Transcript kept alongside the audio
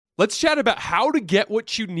Let's chat about how to get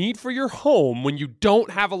what you need for your home when you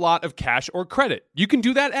don't have a lot of cash or credit. You can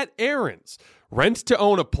do that at Aaron's.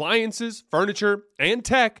 Rent-to-own appliances, furniture, and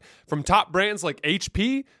tech from top brands like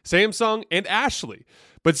HP, Samsung, and Ashley.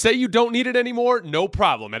 But say you don't need it anymore, no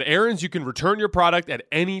problem. At Aaron's, you can return your product at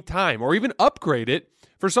any time or even upgrade it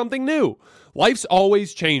for something new. Life's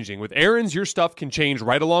always changing. With Aaron's, your stuff can change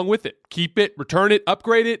right along with it. Keep it, return it,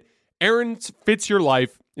 upgrade it. Aaron's fits your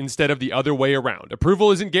life instead of the other way around. Approval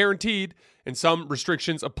isn't guaranteed, and some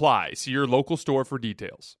restrictions apply. See your local store for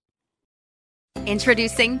details.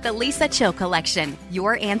 Introducing the Lisa Chill Collection,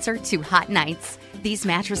 your answer to hot nights. These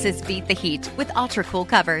mattresses beat the heat with ultra-cool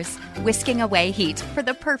covers, whisking away heat for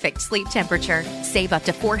the perfect sleep temperature. Save up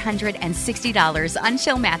to $460 on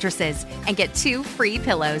Chill mattresses and get 2 free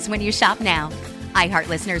pillows when you shop now. iHeart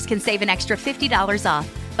listeners can save an extra $50 off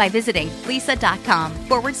by visiting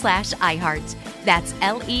lisa.com/iHeart. That's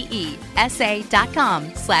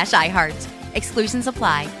LEESA.com/iHeart. Exclusions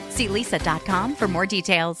apply. See lisa.com for more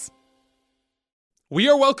details. We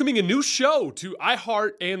are welcoming a new show to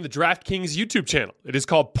iHeart and the DraftKings YouTube channel. It is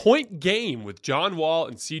called Point Game with John Wall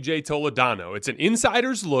and CJ Toledano. It's an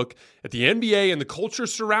insider's look at the NBA and the culture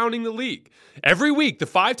surrounding the league. Every week, the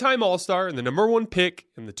 5-time All-Star and the #1 pick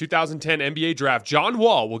in the 2010 NBA Draft, John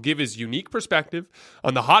Wall, will give his unique perspective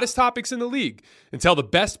on the hottest topics in the league and tell the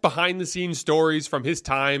best behind-the-scenes stories from his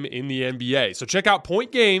time in the NBA. So check out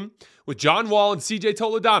Point Game with John Wall and CJ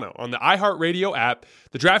Toledano on the iHeartRadio app,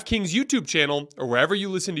 the DraftKings YouTube channel, or wherever you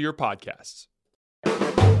listen to your podcasts.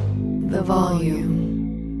 The volume.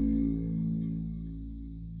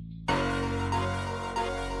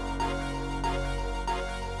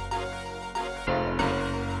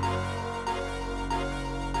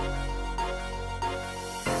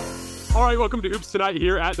 All right, welcome to Oops Tonight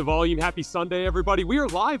here at The Volume. Happy Sunday, everybody. We are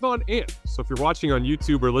live on AMP. So if you're watching on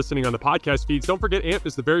YouTube or listening on the podcast feeds, don't forget AMP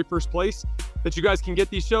is the very first place that you guys can get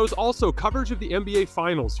these shows. Also, coverage of the NBA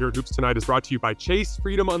Finals here at Oops Tonight is brought to you by Chase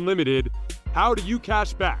Freedom Unlimited. How do you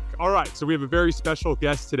cash back? All right, so we have a very special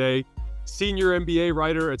guest today, senior NBA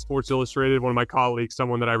writer at Sports Illustrated, one of my colleagues,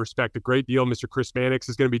 someone that I respect a great deal. Mr. Chris Mannix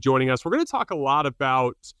is going to be joining us. We're going to talk a lot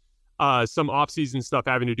about some offseason stuff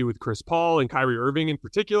having to do with Chris Paul and Kyrie Irving in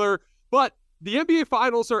particular. But the NBA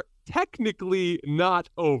Finals are technically not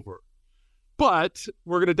over. But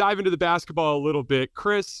we're going to dive into the basketball a little bit.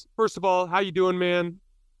 Chris, first of all, how you doing, man?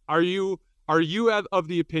 Are you of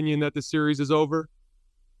the opinion that the series is over?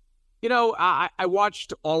 You know, I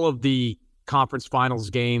watched all of the conference finals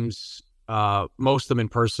games, most of them in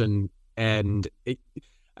person, and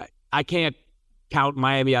I can't count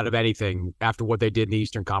Miami out of anything after what they did in the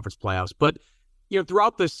Eastern Conference playoffs. But, you know,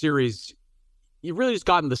 throughout this series, you've really just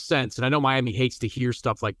gotten the sense, and I know Miami hates to hear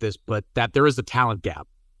stuff like this, but that there is a talent gap,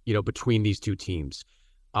 you know, between these two teams.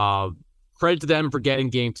 Credit to them for getting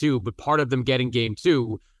game 2, but part of them getting game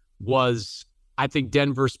 2 was, I think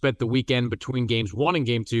Denver spent the weekend between games 1 and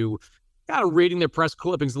game 2 kind of reading their press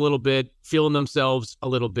clippings a little bit, feeling themselves a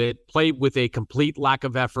little bit, played with a complete lack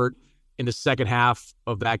of effort in the second half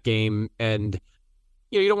of that game. And,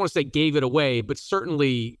 you know, you don't want to say gave it away, but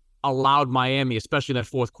certainly allowed Miami, especially in that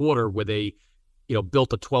fourth quarter where they, you know,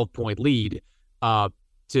 built a 12-point lead to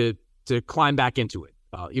climb back into it.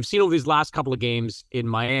 You've seen over these last couple of games in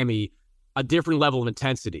Miami a different level of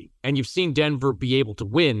intensity, and you've seen Denver be able to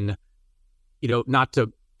win, you know, not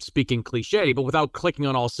to speak in cliche, but without clicking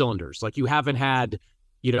on all cylinders. Like, you haven't had,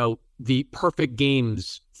 you know, the perfect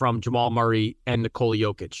games from Jamal Murray and Nikola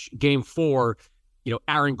Jokic. Game 4, you know,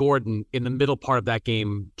 Aaron Gordon in the middle part of that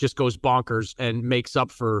game just goes bonkers and makes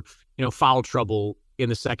up for, you know, foul trouble in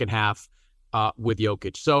the second half with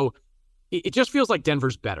Jokic. So it just feels like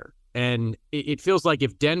Denver's better. And it feels like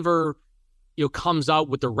if Denver, you know, comes out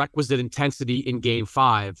with the requisite intensity in game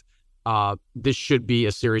 5, this should be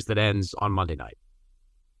a series that ends on Monday night.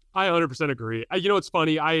 I 100% agree. You know, it's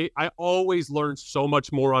funny. I always learn so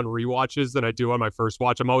much more on rewatches than I do on my first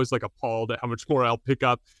watch. I'm always like appalled at how much more I'll pick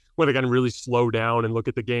up when I can really slow down and look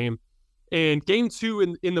at the game. And game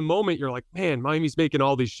 2, in the moment, you're like, man, Miami's making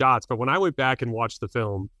all these shots. But when I went back and watched the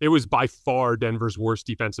film, it was by far Denver's worst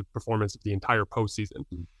defensive performance of the entire postseason.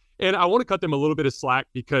 Mm-hmm. And I want to cut them a little bit of slack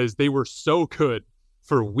because they were so good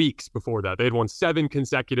for weeks before that. They had won 7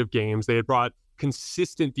 consecutive games. They had brought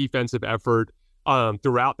consistent defensive effort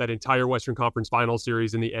throughout that entire Western Conference Finals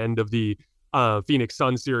series and the end of the Phoenix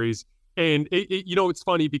Suns series. And, you know, it's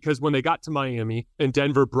funny because when they got to Miami and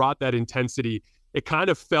Denver brought that intensity, it kind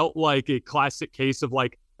of felt like a classic case of,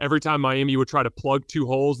 like, every time Miami would try to plug 2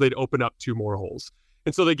 holes, they'd open up 2 more holes.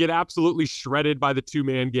 And so they get absolutely shredded by the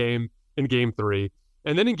 2-man game in game 3.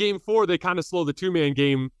 And then in game 4, they kind of slow the 2-man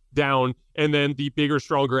game down, and then the bigger,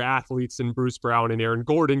 stronger athletes and Bruce Brown and Aaron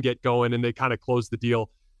Gordon get going, and they kind of close the deal.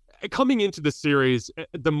 Coming into the series,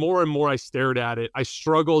 the more and more I stared at it, I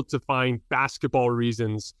struggled to find basketball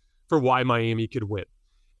reasons for why Miami could win.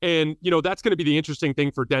 And, that's going to be the interesting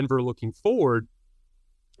thing for Denver looking forward,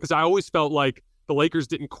 because I always felt like the Lakers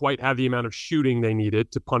didn't quite have the amount of shooting they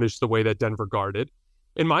needed to punish the way that Denver guarded.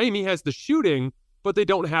 And Miami has the shooting, but they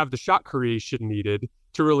don't have the shot creation needed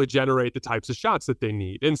to really generate the types of shots that they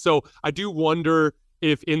need. And so I do wonder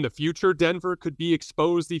if in the future Denver could be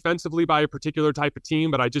exposed defensively by a particular type of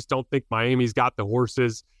team, but I just don't think Miami's got the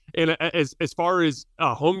horses. And as far as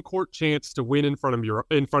a home court chance to win in front of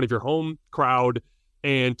your home crowd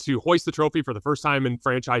and to hoist the trophy for the first time in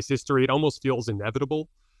franchise history, it almost feels inevitable.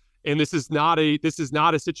 And this is not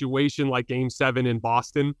a situation like Game 7 in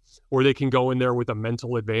Boston where they can go in there with a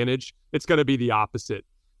mental advantage. It's going to be the opposite.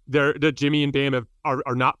 The Jimmy and Bam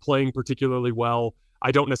are not playing particularly well.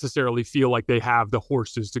 I don't necessarily feel like they have the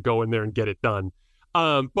horses to go in there and get it done.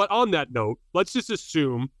 But on that note, let's just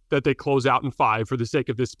assume that they close out in 5 for the sake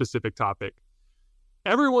of this specific topic.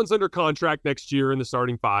 Everyone's under contract next year in the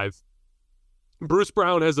starting 5. Bruce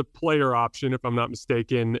Brown has a player option, if I'm not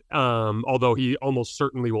mistaken, although he almost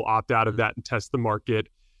certainly will opt out of that and test the market.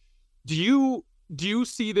 Do you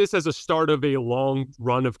see this as a start of a long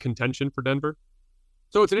run of contention for Denver?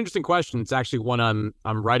 So it's an interesting question. It's actually one I'm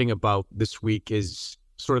writing about this week, is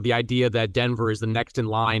sort of the idea that Denver is the next in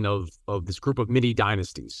line of this group of mini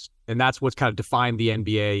dynasties. And that's what's kind of defined the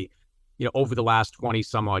NBA, over the last 20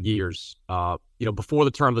 some odd years. Before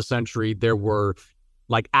the turn of the century, there were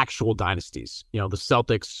like actual dynasties, the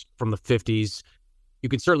Celtics from the 50s. You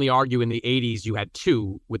could certainly argue in the 80s, you had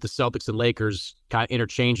 2 with the Celtics and Lakers kind of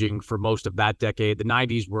interchanging for most of that decade. The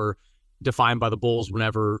 90s were defined by the Bulls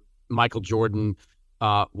whenever Michael Jordan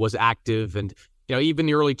was active. And, even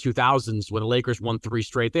the early 2000s when the Lakers won 3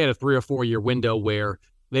 straight, they had a 3 or 4 year window where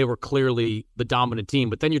they were clearly the dominant team.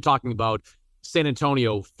 But then you're talking about San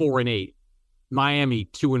Antonio 4-8, Miami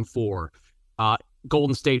 2-4,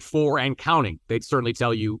 Golden State 4 and counting. They'd certainly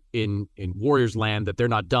tell you in Warriors land that they're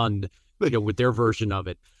not done with their version of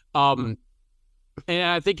it. And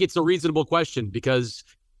I think it's a reasonable question because,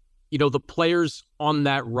 the players on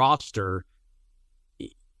that roster,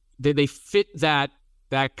 they fit that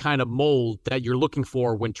kind of mold that you're looking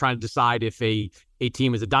for when trying to decide if a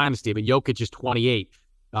team is a dynasty. I mean, Jokic is 28.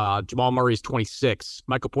 Jamal Murray is 26.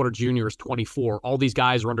 Michael Porter Jr. is 24. All these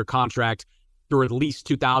guys are under contract through at least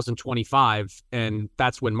 2025, and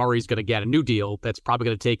that's when Murray's going to get a new deal that's probably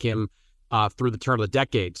going to take him through the turn of the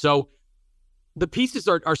decade. So the pieces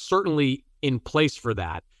are certainly in place for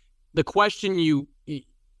that. The question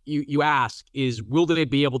you ask is, will they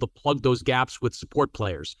be able to plug those gaps with support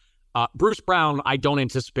players? Bruce Brown, I don't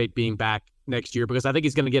anticipate being back next year because I think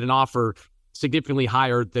he's going to get an offer significantly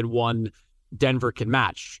higher than one Denver can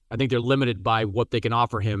match. I think they're limited by what they can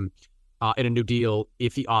offer him in a new deal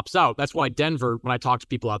if he opts out. That's why Denver, when I talk to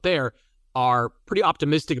people out there, are pretty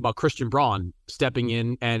optimistic about Christian Braun stepping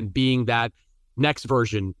in and being that next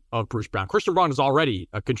version of Bruce Brown. Christian Braun is already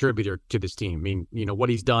a contributor to this team. I mean, what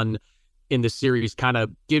he's done in this series kind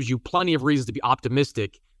of gives you plenty of reasons to be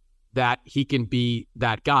optimistic that he can be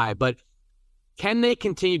that guy. But can they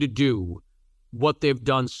continue to do what they've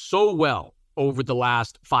done so well over the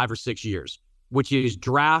last 5 or 6 years, which is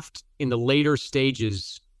draft in the later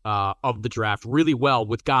stages of the draft really well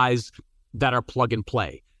with guys that are plug and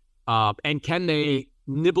play? And can they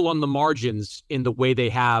nibble on the margins in the way they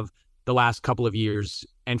have the last couple of years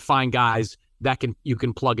and find guys that you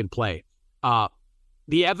can plug and play?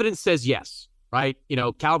 The evidence says yes, right?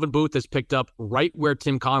 Calvin Booth has picked up right where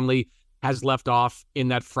Tim Conley has left off in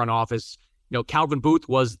that front office. Calvin Booth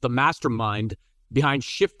was the mastermind behind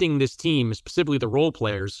shifting this team, specifically the role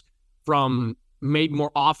players, from made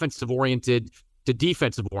more offensive-oriented to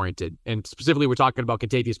defensive-oriented. And specifically, we're talking about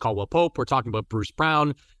Kentavious Caldwell-Pope. We're talking about Bruce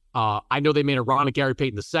Brown. I know they made a run at Gary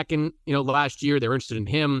Payton II, last year. They're interested in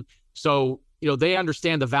him. So, they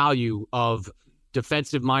understand the value of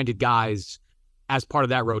defensive-minded guys as part of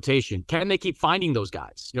that rotation. Can they keep finding those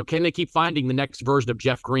guys? Can they keep finding the next version of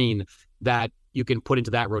Jeff Green that you can put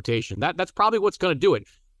into that rotation? That's probably what's going to do it.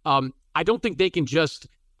 I don't think they can just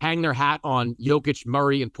hang their hat on Jokic,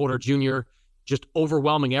 Murray, and Porter Jr., just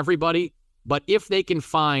overwhelming everybody. But if they can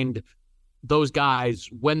find those guys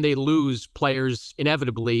when they lose players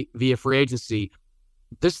inevitably via free agency,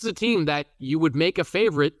 this is a team that you would make a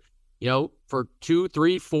favorite, for 2,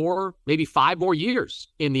 3, 4, maybe 5 more years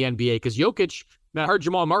in the NBA. Because Jokic, I heard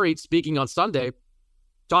Jamal Murray speaking on Sunday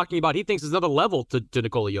talking about he thinks there's another level to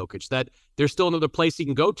Nikola Jokic, that there's still another place he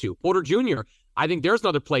can go to. Porter Jr., I think there's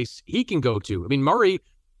another place he can go to. I mean, Murray,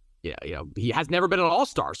 he has never been an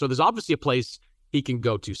all-star. So there's obviously a place he can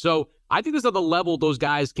go to. So I think this is the level those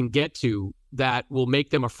guys can get to that will make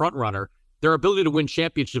them a front runner. Their ability to win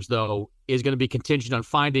championships, though, is going to be contingent on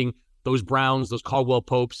finding those Browns, those Caldwell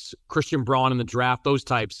Popes, Christian Braun in the draft, those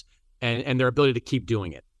types, and their ability to keep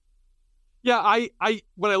doing it. Yeah, I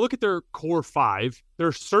when I look at their core five,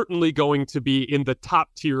 they're certainly going to be in the top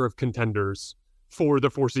tier of contenders for the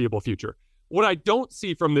foreseeable future. What I don't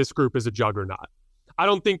see from this group is a juggernaut. I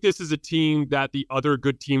don't think this is a team that the other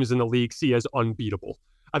good teams in the league see as unbeatable.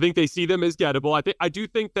 I think they see them as gettable. I do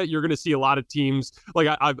think that you're going to see a lot of teams, like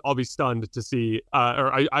I'll be stunned to see,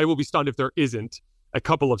 I will be stunned if there isn't a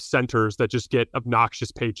couple of centers that just get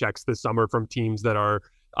obnoxious paychecks this summer from teams that are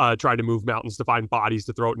trying to move mountains to find bodies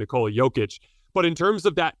to throw at Nikola Jokic. But in terms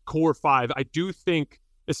of that core five, I do think,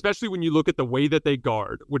 especially when you look at the way that they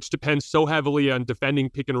guard, which depends so heavily on defending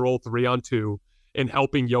pick and roll 3-on-2 and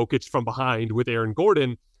helping Jokic from behind with Aaron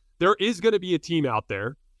Gordon, there is going to be a team out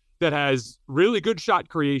there that has really good shot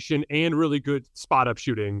creation and really good spot up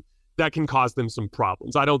shooting that can cause them some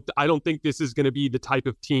problems. I don't think this is going to be the type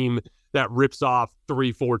of team that rips off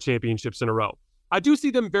 3-4 championships in a row. I do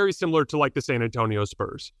see them very similar to like the San Antonio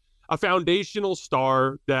Spurs, a foundational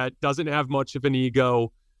star that doesn't have much of an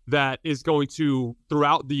ego, that is going to,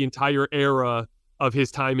 throughout the entire era of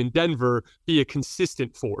his time in Denver, be a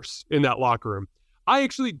consistent force in that locker room. I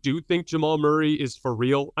actually do think Jamal Murray is for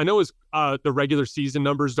real. I know his the regular season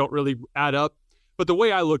numbers don't really add up, but the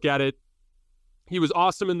way I look at it, he was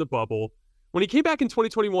awesome in the bubble. When he came back in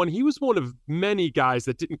 2021, he was one of many guys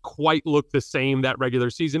that didn't quite look the same that regular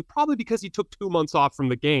season, probably because he took 2 months off from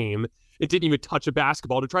the game and didn't even touch a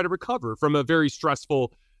basketball to try to recover from a very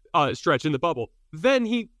stressful stretch in the bubble. Then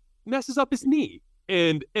he messes up his knee,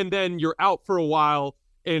 and then you're out for a while,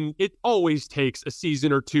 and it always takes a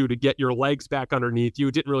season or two to get your legs back underneath you.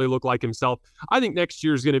 It didn't really look like himself. I think next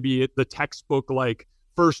year is going to be the textbook, like,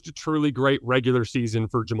 first truly great regular season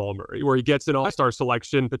for Jamal Murray, where he gets an all-star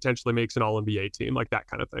selection, potentially makes an all-NBA team, like that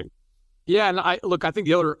kind of thing. Yeah, and I think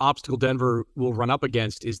the other obstacle Denver will run up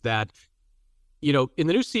against is that, in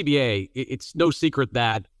the new CBA, it's no secret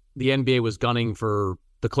that the NBA was gunning for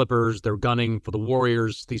the Clippers, they're gunning for the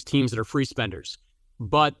Warriors, these teams that are free spenders.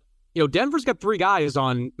 But, Denver's got 3 guys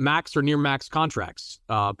on max or near max contracts.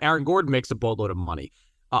 Aaron Gordon makes a boatload of money.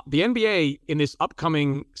 The NBA in this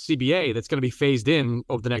upcoming CBA that's going to be phased in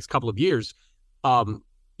over the next couple of years,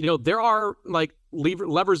 there are like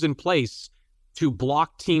levers in place to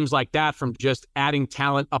block teams like that from just adding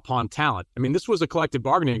talent upon talent. I mean, this was a collective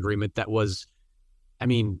bargaining agreement that was, I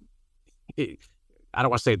don't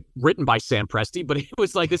want to say written by Sam Presti, but it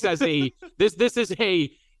was like this is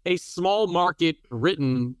a small market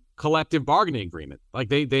written collective bargaining agreement. Like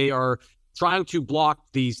they are trying to block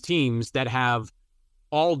these teams that have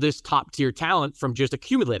all this top tier talent from just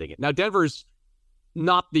accumulating it. Now, Denver's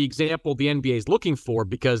not the example the NBA is looking for,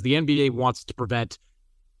 because the NBA wants to prevent,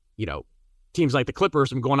 teams like the Clippers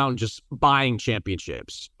from going out and just buying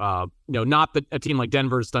championships. Not that a team like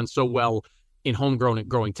Denver has done so well in homegrown and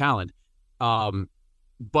growing talent.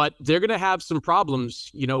 But they're going to have some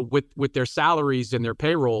problems, with their salaries and their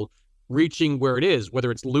payroll reaching where it is,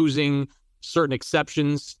 whether it's losing certain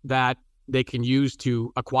exceptions that they can use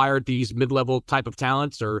to acquire these mid-level type of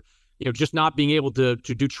talents, or, just not being able to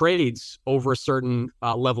do trades over a certain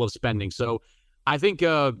level of spending. So I think,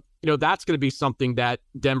 that's going to be something that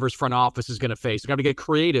Denver's front office is going to face. They're going to get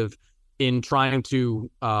creative in trying to,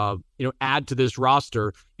 add to this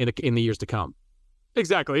roster in the years to come.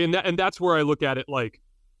 Exactly. And that's where I look at it like,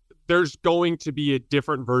 there's going to be a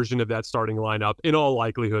different version of that starting lineup in all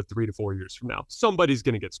likelihood 3 to 4 years from now. Somebody's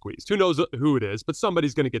going to get squeezed. Who knows who it is, but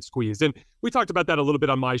somebody's going to get squeezed. And we talked about that a little bit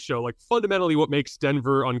on my show. Like, fundamentally what makes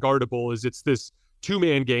Denver unguardable is it's this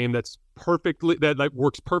 2-man game that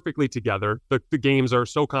works perfectly together. The games are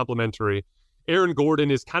so complementary. Aaron Gordon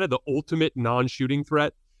is kind of the ultimate non-shooting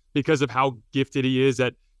threat because of how gifted he is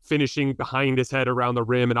at finishing behind his head around the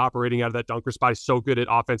rim and operating out of that dunker spot. He's so good at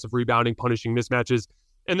offensive rebounding, punishing mismatches.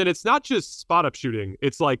 And then it's not just spot-up shooting.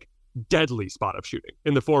 It's like deadly spot-up shooting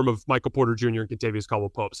in the form of Michael Porter Jr. and Kentavious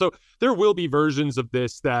Caldwell-Pope. So there will be versions of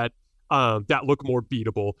this that look more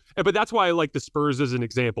beatable. But that's why I like the Spurs as an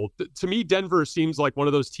example. To me, Denver seems like one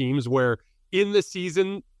of those teams where in the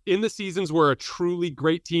seasons where a truly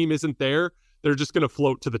great team isn't there, they're just going to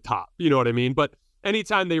float to the top. You know what I mean? But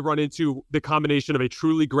anytime they run into the combination of a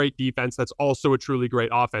truly great defense that's also a truly great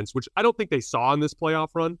offense, which I don't think they saw in this playoff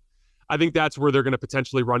run, I think that's where they're going to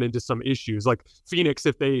potentially run into some issues. Like Phoenix,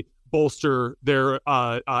 if they bolster their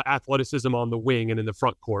athleticism on the wing and in the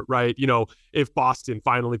front court, right? If Boston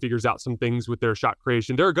finally figures out some things with their shot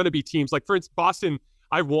creation, there are going to be teams like, for instance, Boston,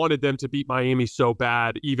 I wanted them to beat Miami so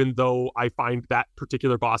bad, even though I find that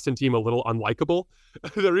particular Boston team a little unlikable.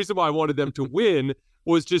 The reason why I wanted them to win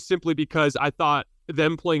was just simply because I thought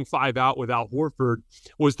them playing 5 out with Al Horford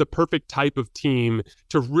was the perfect type of team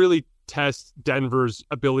to really test Denver's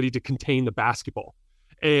ability to contain the basketball.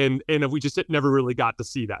 And we just never really got to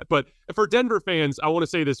see that. But for Denver fans, I want to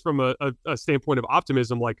say this from a standpoint of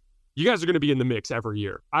optimism. Like, you guys are going to be in the mix every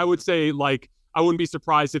year. I would say, like, I wouldn't be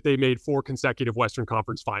surprised if they made 4 consecutive Western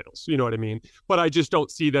Conference Finals. You know what I mean? But I just don't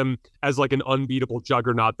see them as like an unbeatable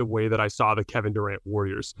juggernaut the way that I saw the Kevin Durant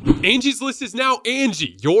Warriors. Angie's List is now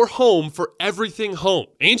Angie, your home for everything home.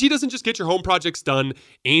 Angie doesn't just get your home projects done.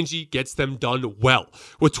 Angie gets them done well.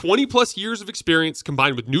 With 20 plus years of experience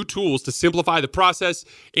combined with new tools to simplify the process,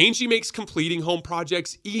 Angie makes completing home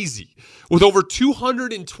projects easy. With over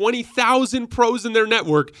 220,000 pros in their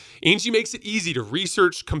network, Angie makes it easy to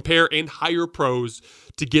research, compare, and hire pros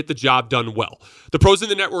to get the job done well. The pros in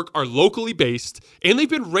the network are locally based, and they've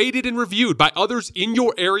been rated and reviewed by others in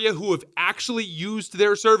your area who have actually used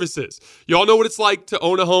their services. You all know what it's like to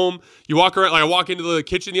own a home. You walk around, like I walk into the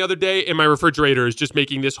kitchen the other day, and my refrigerator is just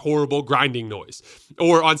making this horrible grinding noise.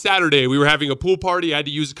 Or on Saturday, we were having a pool party. I had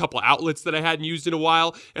to use a couple outlets that I hadn't used in a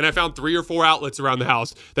while, and I found 3 or 4 outlets around the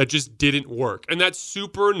house that just didn't work. And that's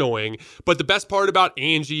super annoying. But the best part about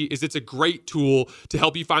Angie is it's a great tool to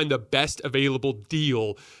help you find the best available deal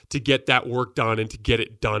to get that work done and to get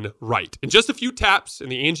it done right. In just a few taps in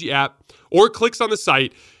the Angie app or clicks on the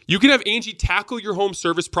site, you can have Angie tackle your home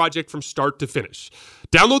service project from start to finish.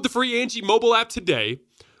 Download the free Angie mobile app today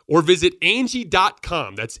or visit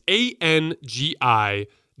Angie.com. That's ANGI.com.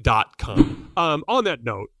 On that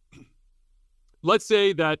note, let's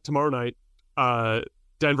say that tomorrow night,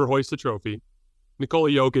 Denver hoists the trophy. Nikola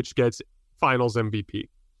Jokic gets Finals MVP.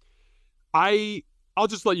 I'll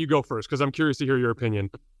just let you go first because I'm curious to hear your opinion.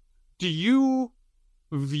 Do you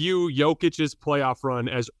view Jokic's playoff run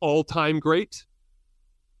as all-time great?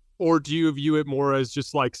 Or do you view it more as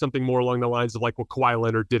just like something more along the lines of like what Kawhi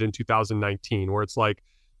Leonard did in 2019, where it's like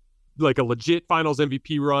a legit Finals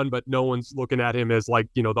MVP run, but no one's looking at him as like,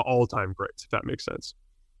 you know, the all-time greats, if that makes sense?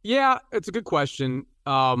 Yeah, it's a good question.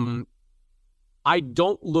 I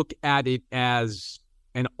don't look at it as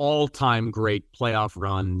an all-time great playoff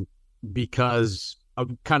run because of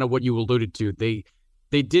kind of what you alluded to.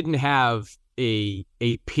 They didn't have a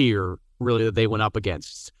peer really that they went up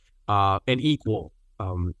against, an equal.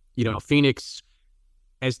 Phoenix,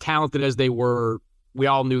 as talented as they were, we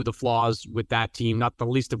all knew the flaws with that team, not the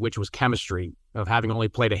least of which was chemistry, of having only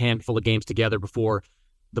played a handful of games together before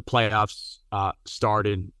the playoffs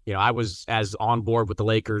started. You know, I was as on board with the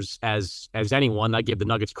Lakers as anyone. I give the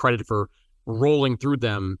Nuggets credit for rolling through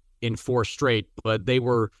them in 4 straight, but they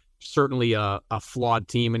were certainly a flawed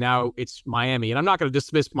team. And now it's Miami. And I'm not going to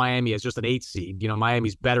dismiss Miami as just an 8 seed. You know,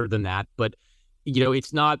 Miami's better than that. But, you know,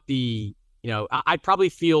 it's not the, you know, I'd probably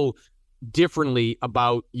feel differently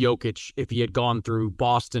about Jokic if he had gone through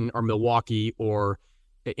Boston or Milwaukee or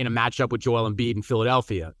in a matchup with Joel Embiid in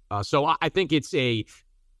Philadelphia. So I think it's a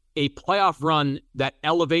playoff run that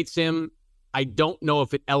elevates him. I don't know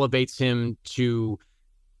if it elevates him to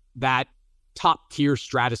that top tier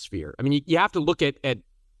stratosphere. I mean, you have to look at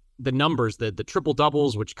the numbers, the triple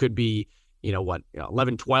doubles, which could be,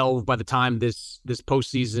 11, 12 by the time this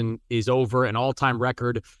postseason is over, an all-time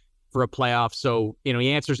record for a playoff. So,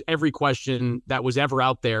 he answers every question that was ever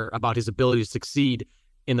out there about his ability to succeed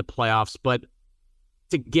in the playoffs. But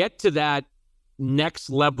to get to that next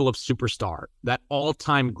level of superstar, that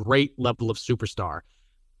all-time great level of superstar,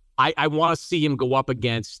 I want to see him go up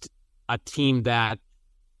against a team that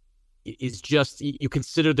is just, you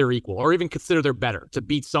consider they're equal or even consider they're better, to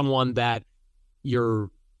beat someone that you're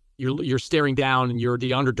staring down and you're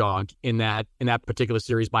the underdog in that particular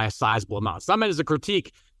series by a sizable amount. It's not meant as a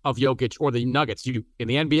critique of Jokic or the Nuggets. In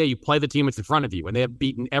the NBA, you play the team that's in front of you, and they have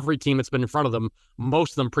beaten every team that's been in front of them,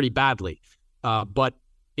 most of them pretty badly. But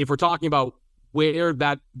if we're talking about where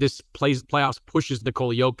this playoffs pushes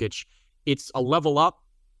Nikola Jokic, it's a level up,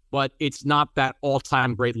 but it's not that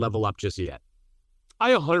all-time great level up just yet. I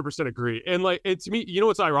 100% agree. And to me,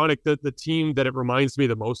 what's ironic? The team that it reminds me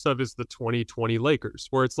the most of is the 2020 Lakers,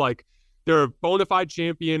 where it's like they're a bona fide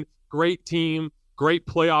champion, great team, great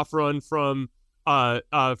playoff run from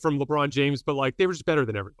LeBron James, but like they were just better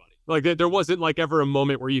than everybody. Like there wasn't like ever a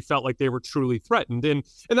moment where you felt like they were truly threatened. And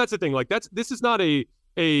that's the thing. Like this is not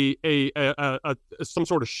some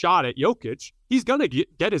sort of shot at Jokic. He's gonna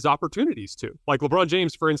get his opportunities too. Like LeBron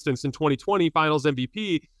James, for instance, in 2020 Finals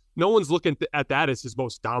MVP. no one's looking at that as his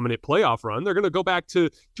most dominant playoff run. They're going to go back to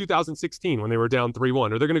 2016 when they were down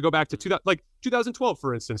 3-1, or they're going to go back to 2012,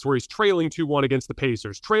 for instance, where he's trailing 2-1 against the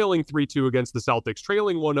Pacers, trailing 3-2 against the Celtics,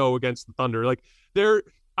 trailing 1-0 against the Thunder. Like,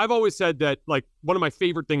 I've always said that, like, one of my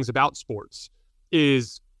favorite things about sports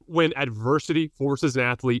is when adversity forces an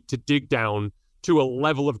athlete to dig down to a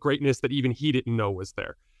level of greatness that even he didn't know was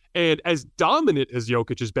there. And as dominant as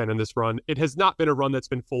Jokic has been in this run, it has not been a run that's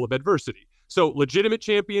been full of adversity. So legitimate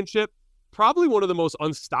championship, probably one of the most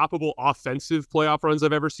unstoppable offensive playoff runs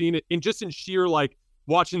I've ever seen. And just in sheer, like,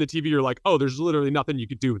 watching the TV, you're like, oh, there's literally nothing you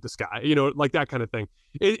could do with this guy, like that kind of thing.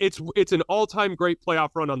 It's an all-time great playoff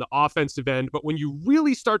run on the offensive end. But when you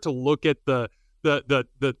really start to look at the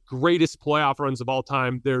greatest playoff runs of all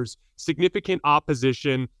time, there's significant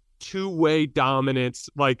opposition, two-way dominance,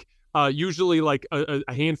 like usually like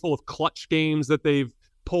a handful of clutch games that they've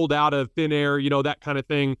pulled out of thin air, that kind of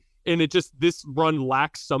thing. And this run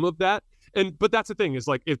lacks some of that. But that's the thing, is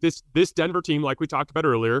like, if this Denver team, like we talked about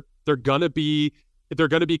earlier, they're gonna be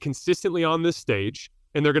consistently on this stage,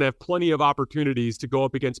 and they're gonna have plenty of opportunities to go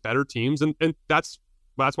up against better teams, and that's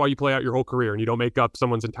why you play out your whole career, and you don't make up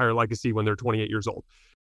someone's entire legacy when they're 28 years old.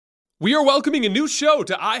 We are welcoming a new show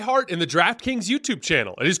to iHeart and the DraftKings YouTube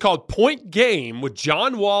channel. It is called Point Game with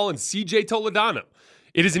John Wall and CJ Toledano.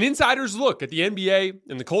 It is an insider's look at the NBA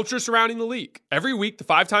and the culture surrounding the league. Every week, the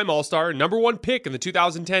five-time All-Star and number one pick in the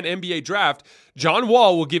 2010 NBA Draft, John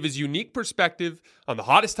Wall will give his unique perspective on the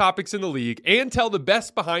hottest topics in the league and tell the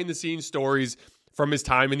best behind-the-scenes stories from his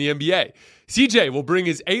time in the NBA. CJ will bring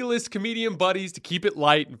his A-list comedian buddies to keep it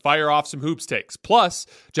light and fire off some hoops takes. Plus,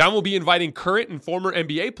 John will be inviting current and former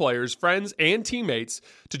NBA players, friends, and teammates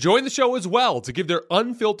to join the show as well to give their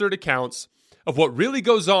unfiltered accounts of what really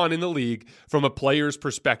goes on in the league from a player's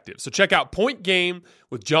perspective. So check out Point Game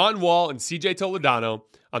with John Wall and CJ Toledano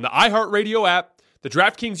on the iHeartRadio app, the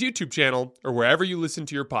DraftKings YouTube channel, or wherever you listen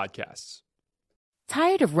to your podcasts.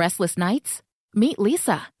 Tired of restless nights? Meet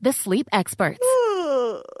Lisa, the sleep experts.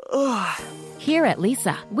 Here at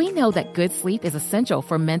Lisa, we know that good sleep is essential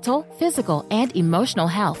for mental, physical, and emotional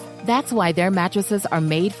health. That's why their mattresses are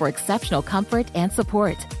made for exceptional comfort and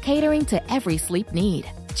support, catering to every sleep need.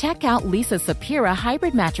 Check out Lisa's Sapira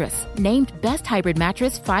Hybrid Mattress, named Best Hybrid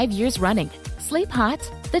Mattress 5 years running. Sleep hot?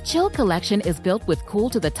 The Chill Collection is built with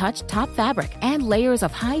cool-to-the-touch top fabric and layers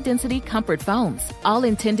of high-density comfort foams, all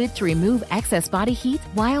intended to remove excess body heat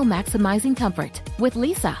while maximizing comfort. With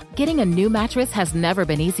Lisa, getting a new mattress has never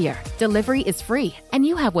been easier. Delivery is free, and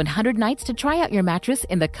you have 100 nights to try out your mattress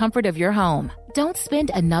in the comfort of your home. Don't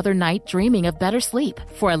spend another night dreaming of better sleep.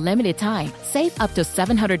 For a limited time, save up to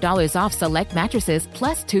 $700 off select mattresses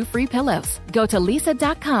plus 2 free pillows. Go to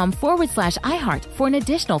lisa.com/iHeart for an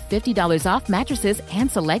additional $50 off mattresses and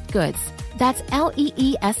select goods. That's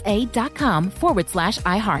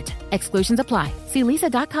LEESA.com/iHeart. Exclusions apply. See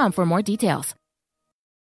lisa.com for more details.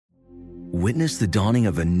 Witness the dawning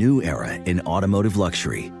of a new era in automotive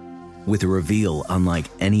luxury with a reveal unlike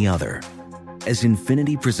any other as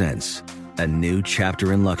Infiniti presents a new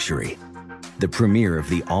chapter in luxury, the premiere of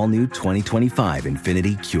the all-new 2025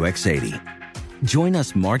 Infiniti QX80. Join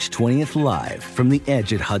us March 20th live from the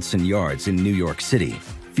Edge at Hudson Yards in New York City,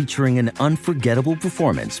 featuring an unforgettable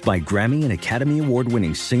performance by Grammy and Academy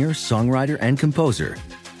Award-winning singer, songwriter, and composer,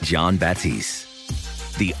 Jon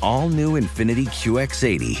Batiste. The all-new Infiniti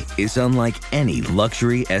QX80 is unlike any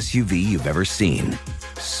luxury SUV you've ever seen.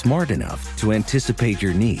 Smart enough to anticipate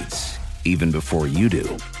your needs, even before you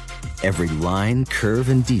do. Every line, curve,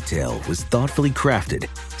 and detail was thoughtfully crafted,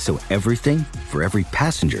 so everything for every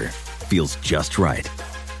passenger feels just right.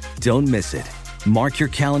 Don't miss it. Mark your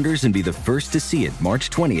calendars and be the first to see it March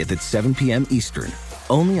 20th at 7 p.m. Eastern,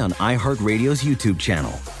 only on iHeartRadio's YouTube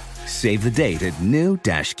channel. Save the date at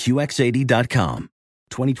new-QX80.com.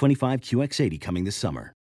 2025 QX80 coming this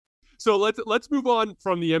summer. So let's move on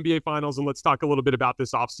from the NBA Finals and let's talk a little bit about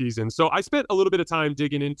this offseason. So I spent a little bit of time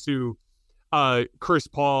digging into Chris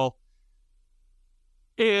Paul,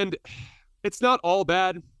 and it's not all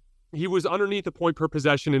bad. He was underneath a point per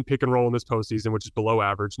possession in pick and roll in this postseason, which is below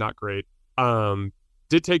average, not great.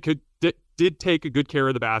 Did take a good care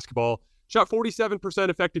of the basketball. Shot 47%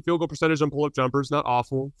 effective field goal percentage on pull-up jumpers, not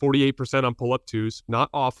awful. 48% on pull-up twos, not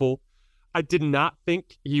awful. I did not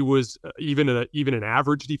think he was even an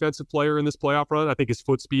average defensive player in this playoff run. I think his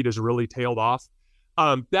foot speed has really tailed off.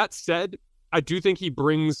 That said, I do think he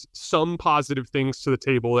brings some positive things to the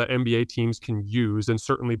table that NBA teams can use and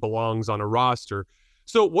certainly belongs on a roster.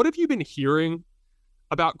 So what have you been hearing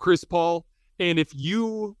about Chris Paul? And if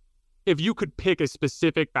you could pick a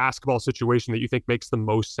specific basketball situation that you think makes the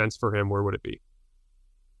most sense for him, where would it be?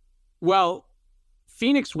 Well,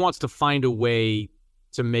 Phoenix wants to find a way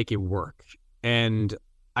to make it work. And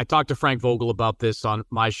I talked to Frank Vogel about this on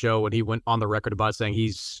my show, and he went on the record about saying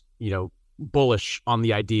he's, bullish on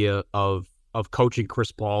the idea of coaching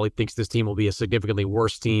Chris Paul. He thinks this team will be a significantly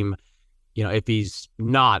worse team, if he's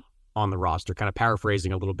not on the roster, kind of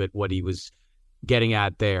paraphrasing a little bit what he was getting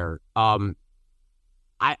at there.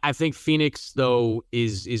 I think Phoenix, though,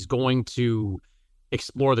 is going to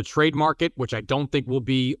explore the trade market, which I don't think will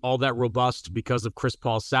be all that robust because of Chris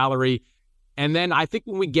Paul's salary. And then I think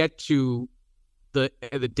when we get to the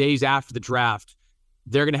days after the draft,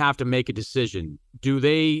 they're going to have to make a decision. Do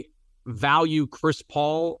they value Chris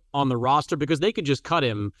Paul on the roster because they could just cut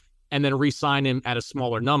him and then re-sign him at a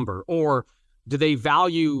smaller number? Or do they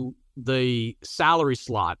value the salary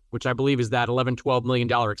slot, which I believe is that $11-12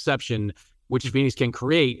 million exception, which Phoenix can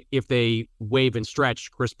create if they waive and stretch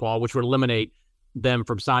Chris Paul, which would eliminate them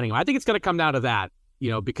from signing him? I think it's going to come down to that,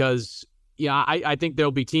 because I think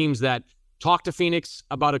there'll be teams that talk to Phoenix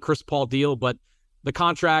about a Chris Paul deal, but the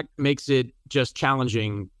contract makes it just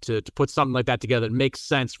challenging to put something like that together. It makes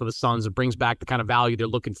sense for the Suns. It brings back the kind of value they're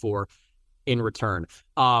looking for in return.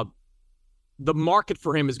 The market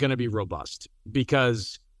for him is going to be robust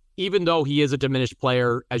because even though he is a diminished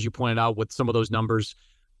player, as you pointed out with some of those numbers,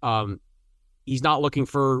 he's not looking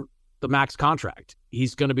for the max contract.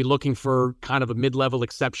 He's going to be looking for kind of a mid-level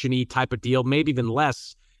exception-y type of deal, maybe even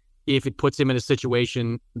less if it puts him in a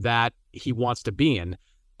situation that he wants to be in.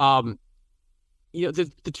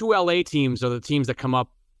 The two LA teams are the teams that come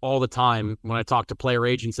up all the time when I talk to player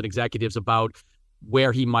agents and executives about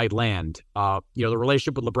where he might land. The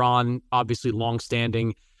relationship with LeBron, obviously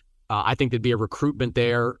longstanding. I think there'd be a recruitment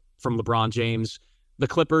there from LeBron James. The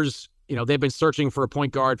Clippers, they've been searching for a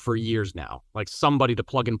point guard for years now, like somebody to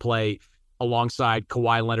plug and play alongside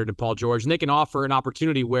Kawhi Leonard and Paul George. And they can offer an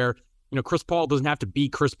opportunity where, Chris Paul doesn't have to be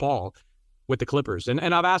Chris Paul with the Clippers. And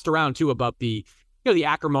I've asked around too about the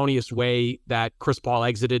acrimonious way that Chris Paul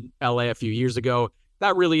exited LA a few years ago.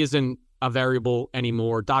 That really isn't a variable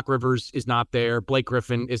anymore. Doc Rivers is not there. Blake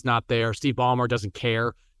Griffin is not there. Steve Ballmer doesn't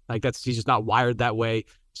care. He's just not wired that way.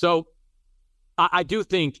 So I do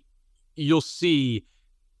think you'll see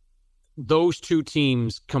those two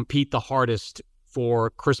teams compete the hardest for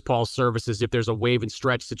Chris Paul's services if there's a waive and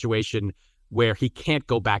stretch situation where he can't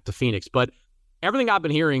go back to Phoenix. But everything I've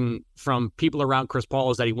been hearing from people around Chris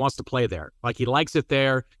Paul is that he wants to play there. He likes it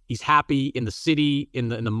there. He's happy in the city, in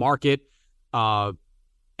the market.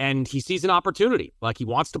 And he sees an opportunity. He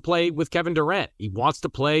wants to play with Kevin Durant. He wants to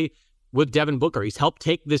play with Devin Booker. He's helped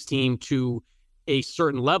take this team to a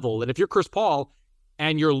certain level. And if you're Chris Paul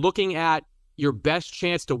and you're looking at your best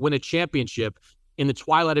chance to win a championship in the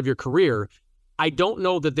twilight of your career, I don't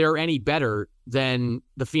know that they're any better than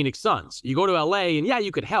the Phoenix Suns. You go to LA and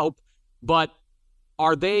you could help, but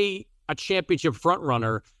are they a championship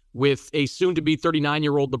frontrunner with a soon-to-be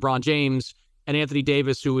 39-year-old LeBron James and Anthony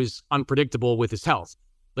Davis, who is unpredictable with his health?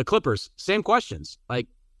 The Clippers, same questions.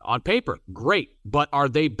 On paper, great, but are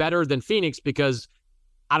they better than Phoenix? Because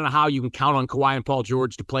I don't know how you can count on Kawhi and Paul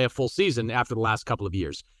George to play a full season after the last couple of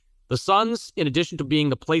years. The Suns, in addition to being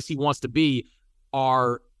the place he wants to be,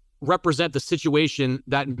 represent the situation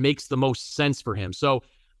that makes the most sense for him. So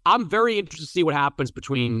I'm very interested to see what happens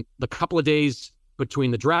between the couple of days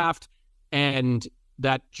between the draft and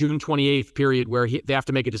that June 28th period where they have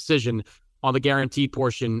to make a decision on the guaranteed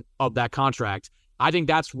portion of that contract. I think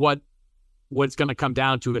that's what it's going to come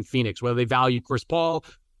down to in Phoenix, whether they value Chris Paul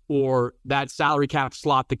or that salary cap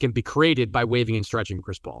slot that can be created by waiving and stretching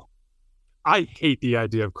Chris Paul. I hate the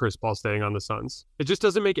idea of Chris Paul staying on the Suns. It just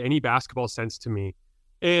doesn't make any basketball sense to me.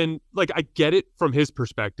 And I get it from his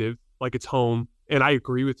perspective, it's home. And I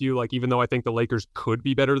agree with you, even though I think the Lakers could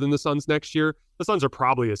be better than the Suns next year, the Suns are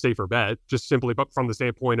probably a safer bet, just simply from the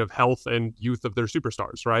standpoint of health and youth of their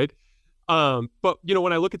superstars, right? But,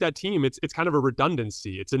 when I look at that team, it's kind of a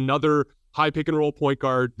redundancy. It's another high pick and roll point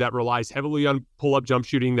guard that relies heavily on pull-up jump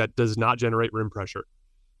shooting that does not generate rim pressure.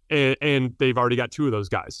 And they've already got two of those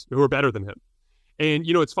guys who are better than him. And,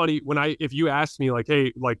 it's funny if you asked me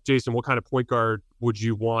hey, Jason, what kind of point guard would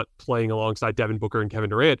you want playing alongside Devin Booker and Kevin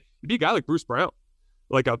Durant? It'd be a guy like Bruce Brown,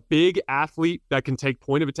 a big athlete that can take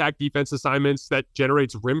point of attack defense assignments that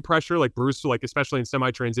generates rim pressure. Bruce, especially in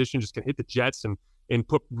semi-transition, just can hit the jets and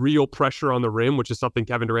put real pressure on the rim, which is something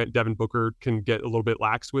Kevin Durant and Devin Booker can get a little bit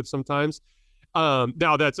lax with sometimes.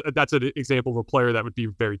 Now that's an example of a player that would be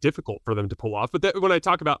very difficult for them to pull off. But when I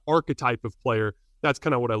talk about archetype of player, that's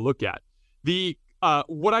kind of what I look at.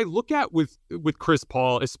 What I look at with Chris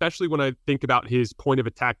Paul, especially when I think about his point of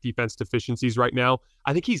attack defense deficiencies right now,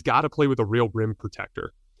 I think he's got to play with a real rim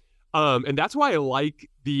protector. And that's why I like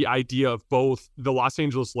the idea of both the Los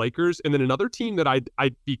Angeles Lakers and then another team that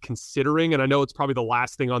I'd be considering, and I know it's probably the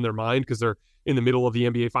last thing on their mind because they're in the middle of the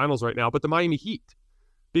NBA Finals right now, but the Miami Heat.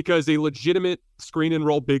 Because a legitimate screen and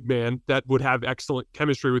roll big man that would have excellent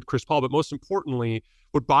chemistry with Chris Paul, but most importantly,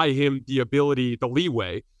 would buy him the ability, the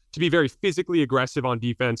leeway to be very physically aggressive on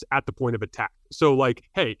defense at the point of attack. So like,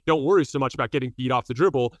 hey, don't worry so much about getting beat off the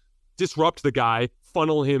dribble, disrupt the guy,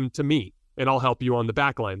 funnel him to me, and I'll help you on the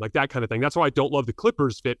back line, like that kind of thing. That's why I don't love the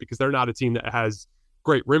Clippers fit, because they're not a team that has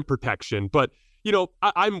great rim protection. But, you know,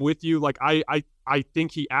 I'm with you. Like, I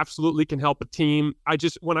think he absolutely can help a team.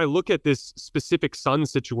 When I look at this specific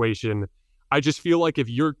Suns situation, I just feel like if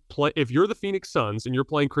you're the Phoenix Suns and you're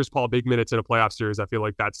playing Chris Paul big minutes in a playoff series, I feel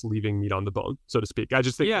like that's leaving meat on the bone, so to speak. I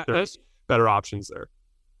just think there's better options there.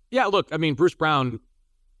 Yeah, look, I mean, Bruce Brown,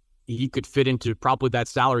 he could fit into probably that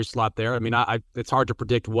salary slot there. I mean, it's hard to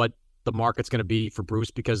predict what the market's going to be for Bruce,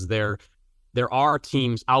 because there are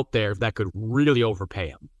teams out there that could really overpay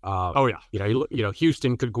him. You know,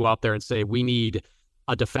 Houston could go out there and say, we need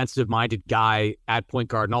a defensive-minded guy at point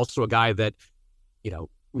guard, and also a guy that, you know,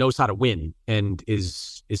 knows how to win and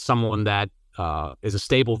is someone that is a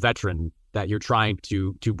stable veteran that you're trying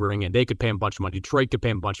to bring in. They could pay him a bunch of money. Detroit could pay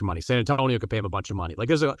him a bunch of money. San Antonio could pay him a bunch of money. Like,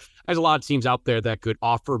 there's a lot of teams out there that could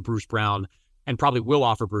offer Bruce Brown, and probably will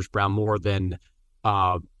offer Bruce Brown more than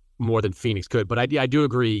Phoenix could. But I do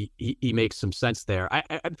agree he makes some sense there. I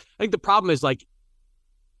think the problem is, like,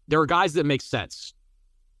 there are guys that make sense,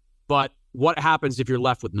 but what happens if you're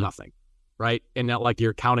left with nothing, right? And not like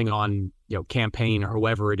you're counting on, you know, campaign or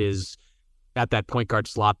whoever it is at that point guard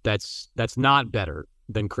slot that's not better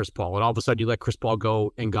than Chris Paul, and all of a sudden you let Chris Paul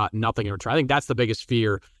go and got nothing in return. I think that's the biggest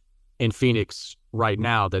fear in Phoenix right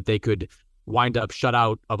now, that they could wind up shut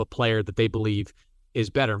out of a player that they believe is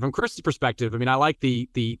better. From Chris's perspective, I mean, I like the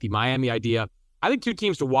Miami idea. I think two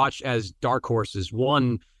teams to watch as dark horses.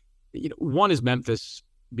 One is Memphis,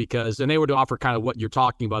 and they would offer kind of what you're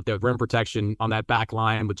talking about there, rim protection on that back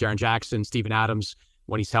line with Jaren Jackson, Steven Adams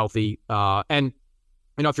when he's healthy. And,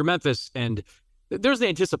 you know, if you're Memphis, and there's the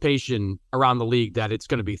anticipation around the league that it's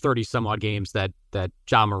going to be 30 some odd games that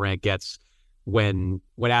Ja Morant gets when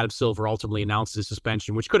Adam Silver ultimately announces his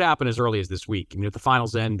suspension, which could happen as early as this week. I mean, if the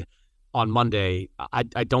finals end on Monday, I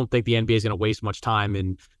don't think the NBA is going to waste much time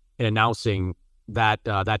in announcing that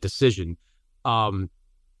decision.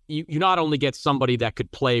 You not only get somebody that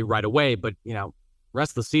could play right away, but, you know,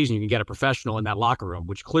 rest of the season you can get a professional in that locker room,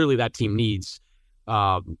 which clearly that team needs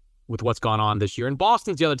with what's gone on this year. And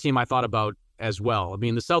Boston's the other team I thought about as well. I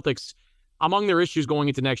mean, the Celtics, among their issues going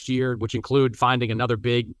into next year, which include finding another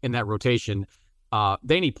big in that rotation,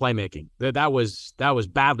 they need playmaking. That was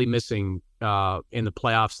badly missing in the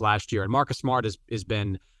playoffs last year. And Marcus Smart has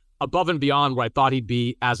been above and beyond what I thought he'd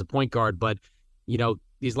be as a point guard. But, you know,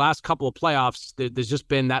 these last couple of playoffs, there's just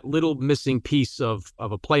been that little missing piece of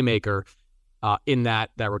a playmaker in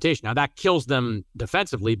that rotation. Now, that kills them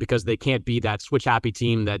defensively, because they can't be that switch-happy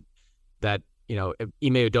team that you know,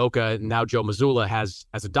 Ime Udoka and now Joe Mazzulla has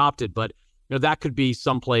adopted. But, you know, that could be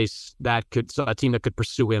someplace a team that could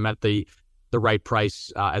pursue him at the right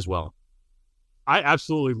price as well. I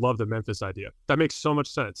absolutely love the Memphis idea. That makes so much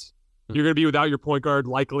sense. You're going to be without your point guard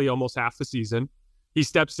likely almost half the season. He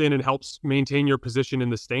steps in and helps maintain your position in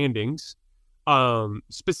the standings.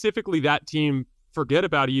 Specifically, that team, forget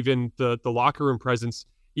about even the locker room presence,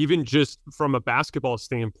 even just from a basketball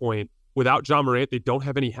standpoint. Without Ja Morant, they don't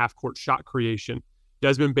have any half-court shot creation.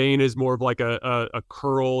 Desmond Bane is more of like a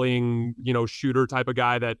curling, you know, shooter type of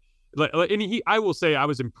guy that, and I will say I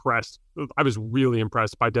was impressed. I was really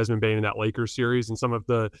impressed by Desmond Bane in that Lakers series and some of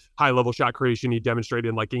the high-level shot creation he demonstrated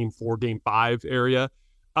in like Game 4, Game 5 area.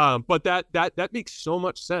 But that makes so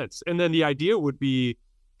much sense. And then the idea would be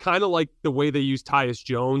kind of like the way they use Tyus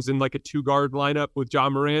Jones in like a two-guard lineup with Ja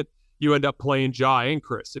Morant. You end up playing Ja and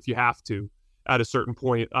Chris if you have to at a certain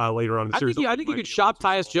point later on in the series. I think you could shop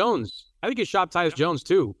Tyus Jones. I think you shop Tyus Jones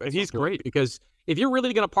too. And he's great, because if you're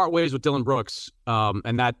really going to part ways with Dillon Brooks,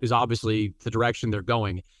 and that is obviously the direction they're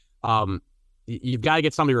going, you've got to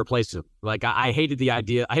get somebody to replace him. Like, I hated the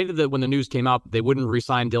idea. I hated that when the news came out, they wouldn't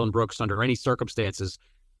re-sign Dillon Brooks under any circumstances.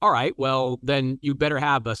 All right, well, then you better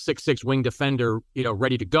have a 6'6" wing defender, you know,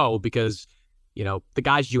 ready to go, because, you know, the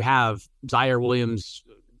guys you have, Zaire Williams,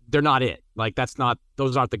 they're not it. Like,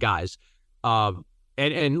 those aren't the guys.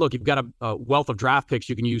 And look, you've got a wealth of draft picks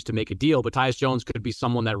you can use to make a deal, but Tyus Jones could be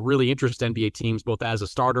someone that really interests NBA teams, both as a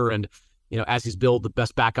starter and, you know, as he's billed the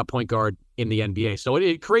best backup point guard in the NBA. So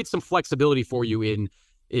it creates some flexibility for you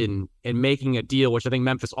in making a deal, which I think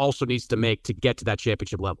Memphis also needs to make to get to that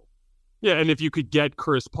championship level. Yeah, and if you could get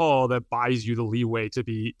Chris Paul, that buys you the leeway to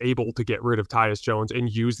be able to get rid of Tyus Jones and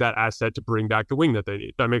use that asset to bring back the wing that they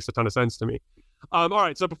need. That makes a ton of sense to me. All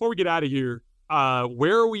right, so before we get out of here,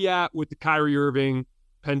 where are we at with the Kyrie Irving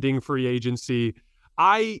pending free agency?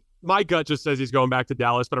 My gut just says he's going back to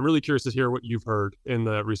Dallas, but I'm really curious to hear what you've heard in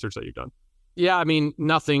the research that you've done. Yeah, I mean,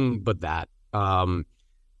 nothing but that.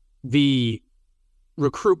 The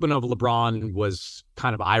recruitment of LeBron was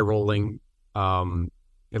kind of eye-rolling,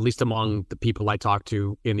 at least among the people I talked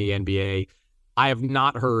to in the NBA. I have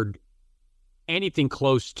not heard anything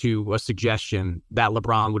close to a suggestion that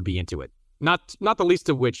LeBron would be into it. Not the least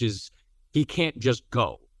of which is he can't just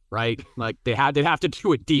go, right? Like they'd have to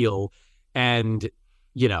do a deal, and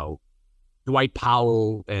Dwight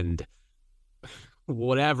Powell and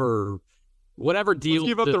whatever deal. Let's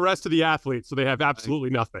give up the rest of the athletes so they have absolutely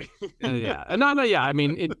nothing. Yeah. I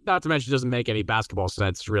mean, not to mention it doesn't make any basketball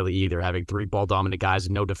sense really either, having 3 ball dominant guys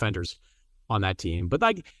and no defenders on that team. But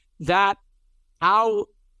like that, how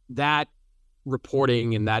that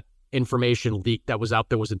reporting and that information leak that was out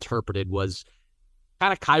there was interpreted was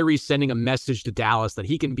kind of Kyrie sending a message to Dallas that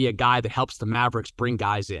he can be a guy that helps the Mavericks bring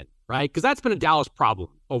guys in, right? Because that's been a Dallas problem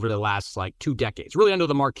over the last 2 decades, really under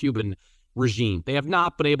the Mark Cuban regime. They have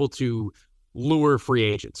not been able to lure free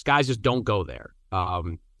agents. Guys just don't go there.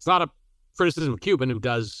 It's not a criticism of Cuban, who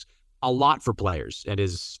does a lot for players and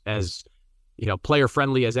is as player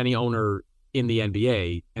friendly as any owner in the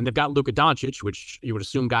NBA. And they've got Luka Doncic, which you would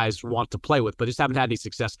assume guys want to play with, but just haven't had any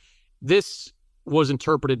success. This was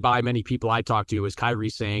interpreted by many people I talked to as Kyrie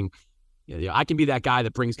saying, I can be that guy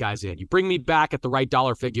that brings guys in. You bring me back at the right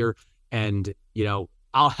dollar figure, and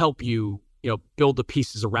I'll help you build the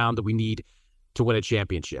pieces around that we need to win a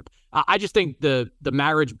championship. I just think the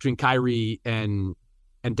marriage between Kyrie and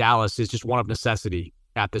Dallas is just one of necessity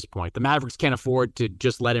at this point. The Mavericks can't afford to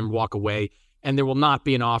just let him walk away, and there will not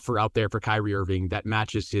be an offer out there for Kyrie Irving that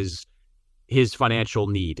matches his financial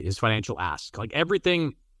need, his financial ask. Like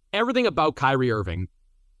everything about Kyrie Irving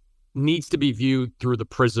needs to be viewed through the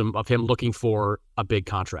prism of him looking for a big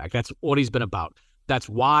contract. That's what he's been about. That's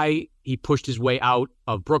why he pushed his way out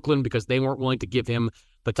of Brooklyn, because they weren't willing to give him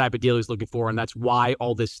the type of deal he's looking for. And that's why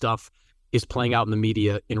all this stuff is playing out in the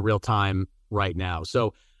media in real time right now.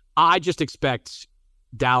 So I just expect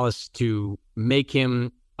Dallas to make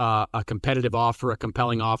him a competitive offer, a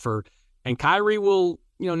compelling offer. And Kyrie will,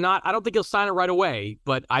 I don't think he'll sign it right away,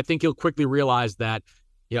 but I think he'll quickly realize that,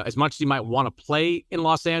 as much as he might want to play in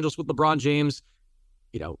Los Angeles with LeBron James,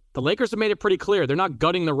 the Lakers have made it pretty clear they're not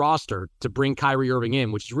gutting the roster to bring Kyrie Irving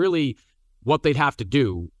in, which is really what they'd have to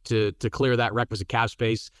do to clear that requisite cap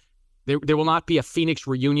space. There will not be a Phoenix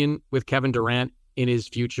reunion with Kevin Durant in his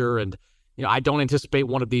future. And, I don't anticipate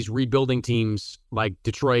one of these rebuilding teams like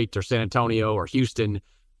Detroit or San Antonio or Houston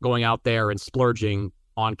going out there and splurging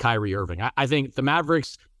on Kyrie Irving. I think the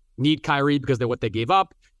Mavericks need Kyrie because they're what they gave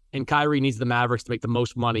up, and Kyrie needs the Mavericks to make the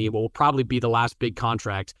most money. It will probably be the last big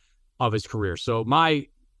contract of his career. So my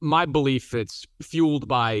belief, it's fueled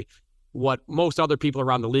by what most other people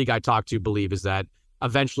around the league I talk to believe, is that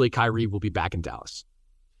eventually Kyrie will be back in Dallas.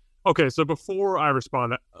 Okay, so before I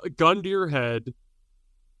respond, gun to your head,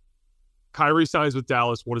 Kyrie signs with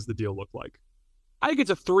Dallas. What does the deal look like? I think it's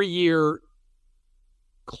a 3-year,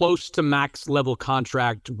 close to max level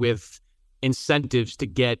contract with incentives to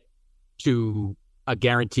get to a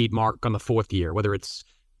guaranteed mark on the 4th year, whether it's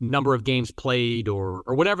number of games played or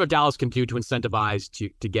whatever Dallas can do to incentivize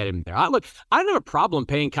to get him there. I don't have a problem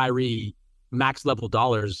paying Kyrie max level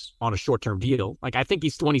dollars on a short-term deal. Like, I think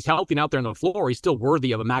when he's healthy and out there on the floor, he's still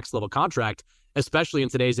worthy of a max level contract, especially in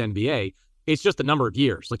today's NBA. It's just the number of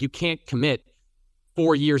years. Like, you can't commit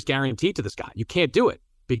 4 years guaranteed to this guy. You can't do it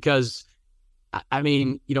because, I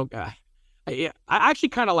actually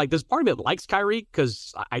kind of like this. Part of it likes Kyrie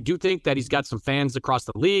because I do think that he's got some fans across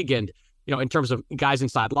the league, and in terms of guys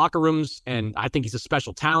inside locker rooms, and I think he's a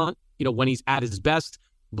special talent, when he's at his best.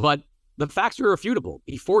 But the facts are irrefutable.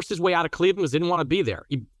 He forced his way out of Cleveland because he didn't want to be there.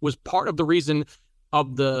 He was part of the reason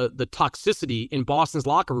of the toxicity in Boston's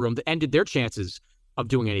locker room that ended their chances of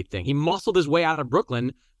doing anything. He muscled his way out of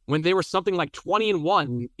Brooklyn when they were something like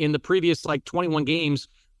 20-1 in the previous 21 games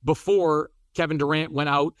before Kevin Durant went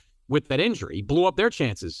out with that injury. He blew up their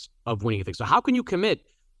chances of winning things. So how can you commit,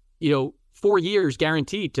 4 years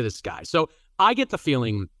guaranteed to this guy? So I get the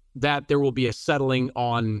feeling that there will be a settling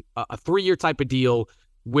on a 3-year type of deal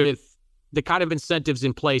with the kind of incentives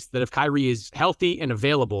in place that if Kyrie is healthy and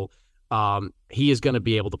available, he is going to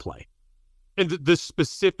be able to play. And the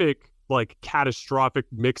specific, catastrophic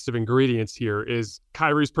mix of ingredients here is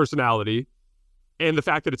Kyrie's personality and the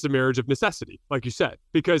fact that it's a marriage of necessity, like you said.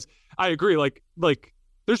 Because I agree, like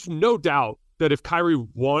there's no doubt that if Kyrie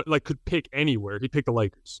could pick anywhere, he'd pick the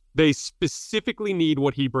Lakers. They specifically need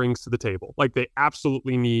what he brings to the table. Like, they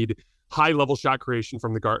absolutely need high-level shot creation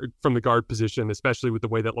from the guard position, especially with the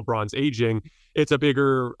way that LeBron's aging. It's a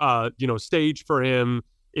bigger, stage for him.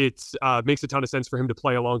 It makes a ton of sense for him to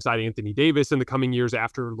play alongside Anthony Davis in the coming years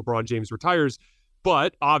after LeBron James retires.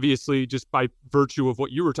 But obviously, just by virtue of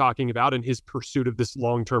what you were talking about and his pursuit of this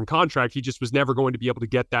long-term contract, he just was never going to be able to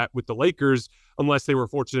get that with the Lakers unless they were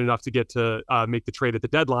fortunate enough to get to make the trade at the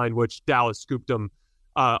deadline, which Dallas scooped them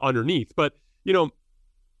underneath. But,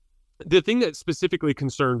 the thing that specifically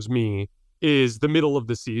concerns me is the middle of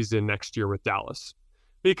the season next year with Dallas,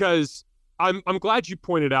 because I'm glad you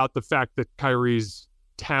pointed out the fact that Kyrie's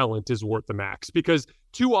talent is worth the max, because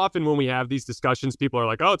too often when we have these discussions, people are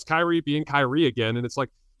like, oh, it's Kyrie being Kyrie again. And it's like,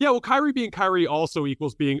 yeah, well, Kyrie being Kyrie also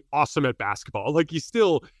equals being awesome at basketball. Like, he's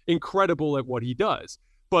still incredible at what he does.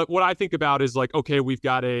 But what I think about is like, okay, we've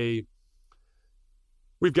got a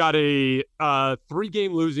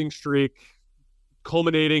 3-game losing streak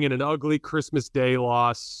culminating in an ugly Christmas Day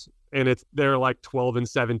loss. And they're like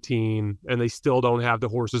 12-17 and they still don't have the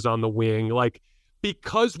horses on the wing. Like,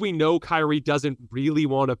 because we know Kyrie doesn't really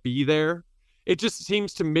want to be there, it just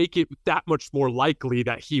seems to make it that much more likely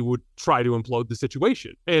that he would try to implode the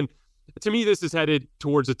situation. And to me, this is headed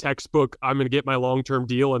towards a textbook, I'm going to get my long-term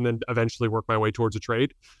deal and then eventually work my way towards a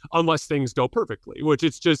trade, unless things go perfectly, which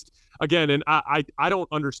it's just, again, and I don't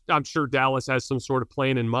understand. I'm sure Dallas has some sort of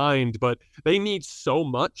plan in mind, but they need so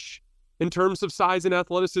much in terms of size and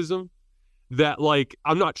athleticism that, like,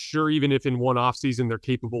 I'm not sure even if in one offseason they're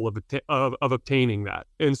capable of obtaining that.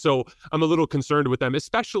 And so I'm a little concerned with them,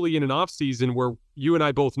 especially in an offseason where you and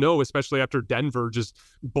I both know, especially after Denver just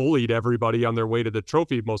bullied everybody on their way to the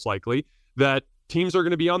trophy, most likely, that teams are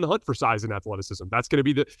going to be on the hunt for size and athleticism. That's going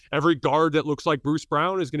to be every guard that looks like Bruce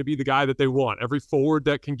Brown is going to be the guy that they want. Every forward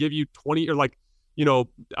that can give you 20 or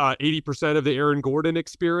 80% of the Aaron Gordon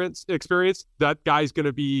experience, that guy's going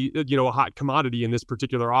to be, a hot commodity in this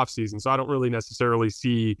particular offseason. So I don't really necessarily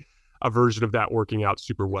see a version of that working out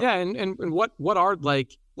super well. Yeah. And what are,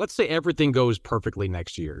 like, let's say everything goes perfectly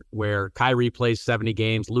next year where Kyrie plays 70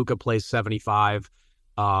 games, Luka plays 75,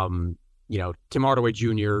 Tim Hardaway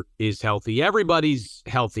Jr. is healthy. Everybody's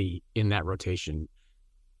healthy in that rotation.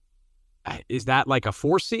 Is that like a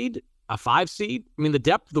 4 seed? A 5 seed? I mean, the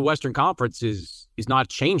depth of the Western Conference is not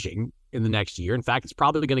changing in the next year. In fact, it's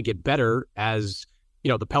probably going to get better as,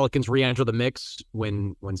 the Pelicans re-enter the mix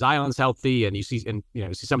when Zion's healthy, and you see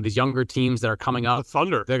some of these younger teams that are coming up. The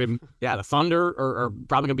Thunder. The Thunder are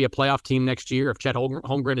probably going to be a playoff team next year if Chet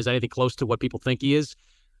Holmgren is anything close to what people think he is,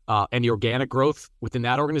 and the organic growth within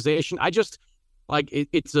that organization. I just, like,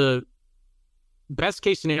 it's a best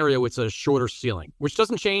case scenario, it's a shorter ceiling, which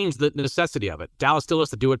doesn't change the necessity of it. Dallas still has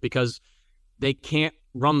to do it because they can't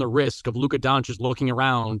run the risk of Luka Doncic looking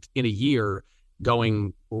around in a year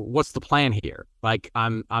going, what's the plan here? Like,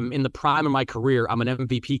 I'm in the prime of my career. I'm an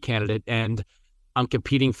MVP candidate and I'm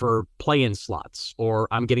competing for play-in slots, or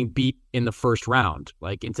I'm getting beat in the first round.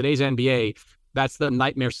 Like, in today's NBA, that's the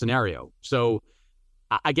nightmare scenario. So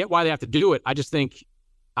I get why they have to do it. I just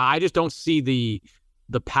don't see the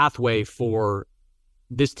pathway for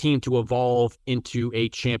this team to evolve into a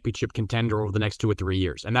championship contender over the next 2 or 3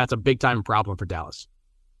 years. And that's a big time problem for Dallas.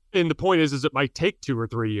 And the point is it might take 2 or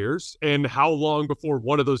 3 years. And how long before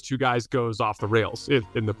one of those two guys goes off the rails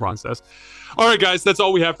in the process? All right, guys, that's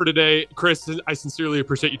all we have for today. Chris, I sincerely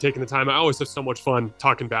appreciate you taking the time. I always have so much fun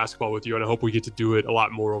talking basketball with you, and I hope we get to do it a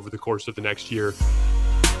lot more over the course of the next year.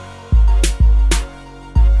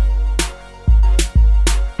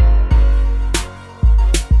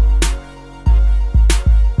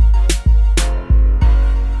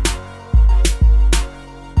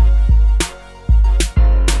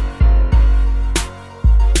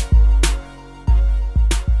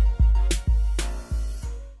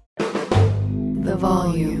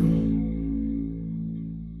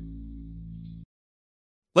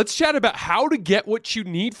 Let's chat about how to get what you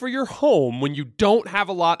need for your home when you don't have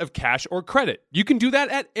a lot of cash or credit. You can do that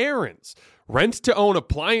at Aaron's. Rent-to-own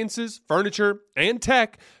appliances, furniture, and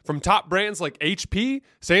tech from top brands like HP,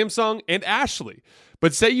 Samsung, and Ashley.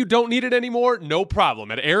 But say you don't need it anymore, no problem.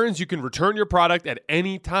 At Aaron's, you can return your product at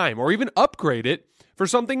any time or even upgrade it for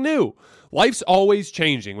something new. Life's always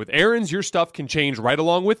changing. With Aaron's, your stuff can change right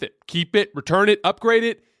along with it. Keep it, return it, upgrade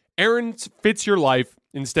it. Aaron's fits your life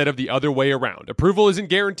instead of the other way around. Approval isn't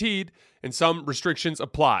guaranteed, and some restrictions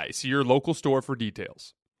apply. See your local store for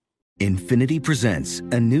details. Infiniti presents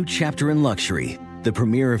a new chapter in luxury, the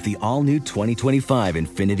premiere of the all-new 2025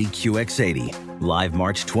 Infiniti QX80, live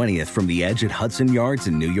March 20th from the Edge at Hudson Yards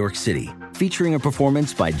in New York City, featuring a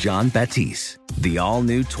performance by John Batiste. The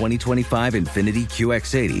all-new 2025 Infiniti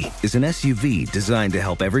QX80 is an SUV designed to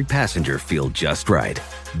help every passenger feel just right.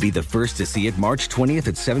 Be the first to see it March 20th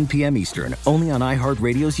at 7 p.m. Eastern, only on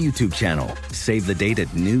iHeartRadio's YouTube channel. Save the date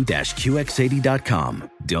at new-QX80.com.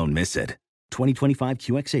 Don't miss it. 2025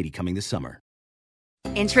 QX80 coming this summer.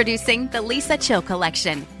 Introducing the Lisa Chill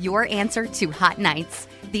Collection, your answer to hot nights.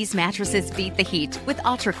 These mattresses beat the heat with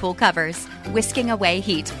ultra-cool covers, whisking away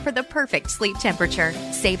heat for the perfect sleep temperature.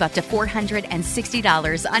 Save up to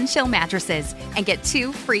 $460 on Chill mattresses and get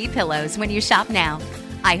 2 free pillows when you shop now.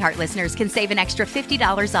 iHeart listeners can save an extra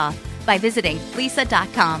 $50 off by visiting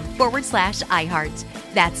lisa.com/iHeart.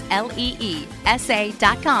 That's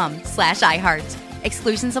LEESA.com/iHeart.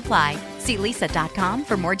 Exclusions apply. See lisa.com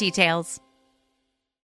for more details.